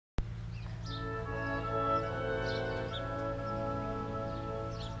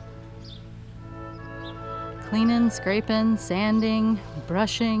Cleaning, scraping, sanding,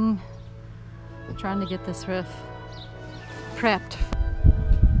 brushing, trying to get this roof prepped.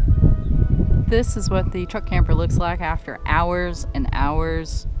 This is what the truck camper looks like after hours and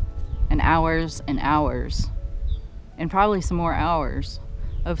hours and hours and hours, and probably some more hours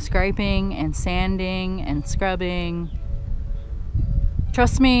of scraping and sanding and scrubbing.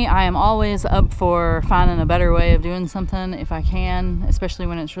 Trust me, I am always up for finding a better way of doing something if I can, especially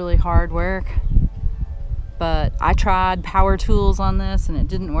when it's really hard work. But I tried power tools on this and it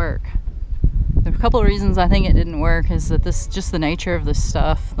didn't work. There are a couple of reasons I think it didn't work. Is that this just the nature of this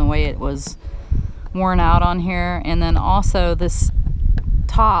stuff, the way it was worn out on here, and then also this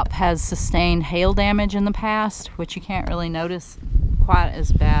top has sustained hail damage in the past, which you can't really notice quite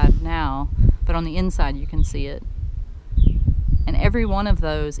as bad now, but on the inside you can see it. And every one of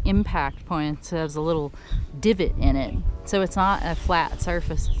those impact points has a little divot in it, so it's not a flat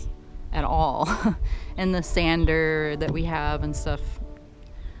surface at all. And the sander that we have and stuff,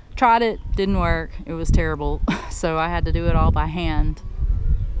 tried it, didn't work, it was terrible. So I had to do it all by hand,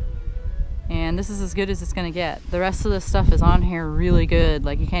 and this is as good as it's gonna get. The rest of the stuff is on here really good,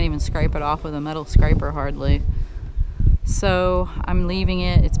 like you can't even scrape it off with a metal scraper hardly. So I'm leaving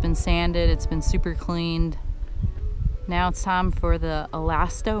it. It's been sanded, it's been super cleaned. Now it's time for the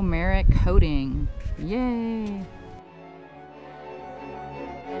elastomeric coating. Yay!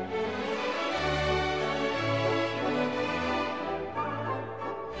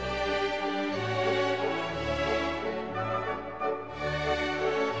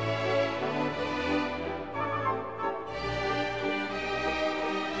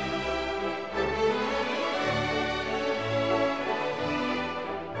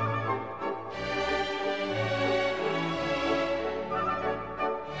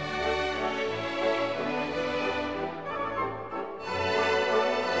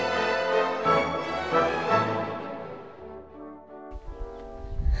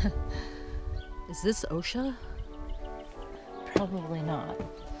 Is this OSHA? Probably not.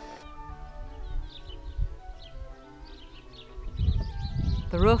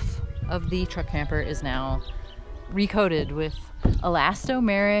 The roof of the truck camper is now recoated with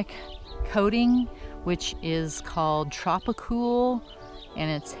elastomeric coating, which is called Tropicool,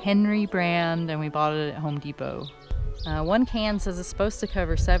 and it's Henry brand, and we bought it at Home Depot. One can says it's supposed to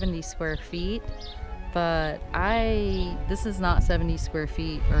cover 70 square feet, but this is not 70 square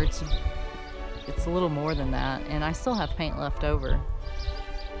feet, or it's a little more than that, and I still have paint left over.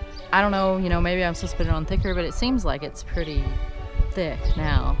 I don't know, maybe I'm supposed to put it on thicker, but it seems like it's pretty thick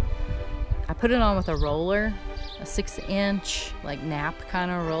now. I put it on with a roller, a 6-inch like nap kind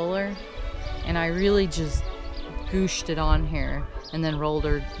of roller, and I really just gooshed it on here and then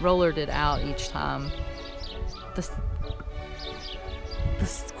rollered it out each time. The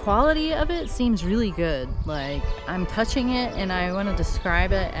quality of it seems really good. Like, I'm touching it and I want to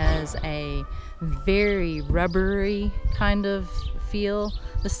describe it as a very rubbery kind of feel.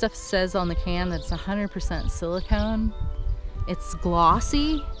 This stuff says on the can that it's 100% silicone. It's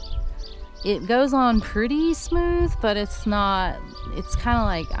glossy. It goes on pretty smooth, but it's not, it's kind of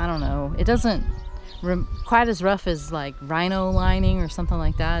like, I don't know, it doesn't quite as rough as like rhino lining or something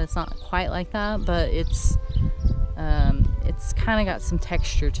like that. It's not quite like that, but it's kind of got some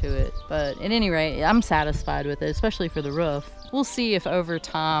texture to it. But at any rate, I'm satisfied with it, especially for the roof. We'll see if over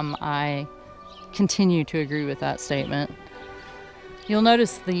time I continue to agree with that statement. You'll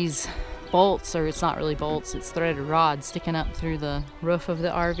notice these bolts, or it's not really bolts, it's threaded rods sticking up through the roof of the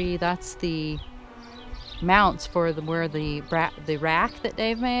RV. That's the mounts for where the rack that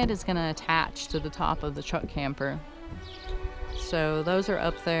Dave made is going to attach to the top of the truck camper. So those are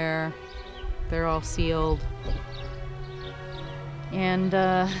up there. They're all sealed. And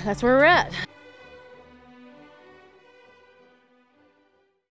that's where we're at.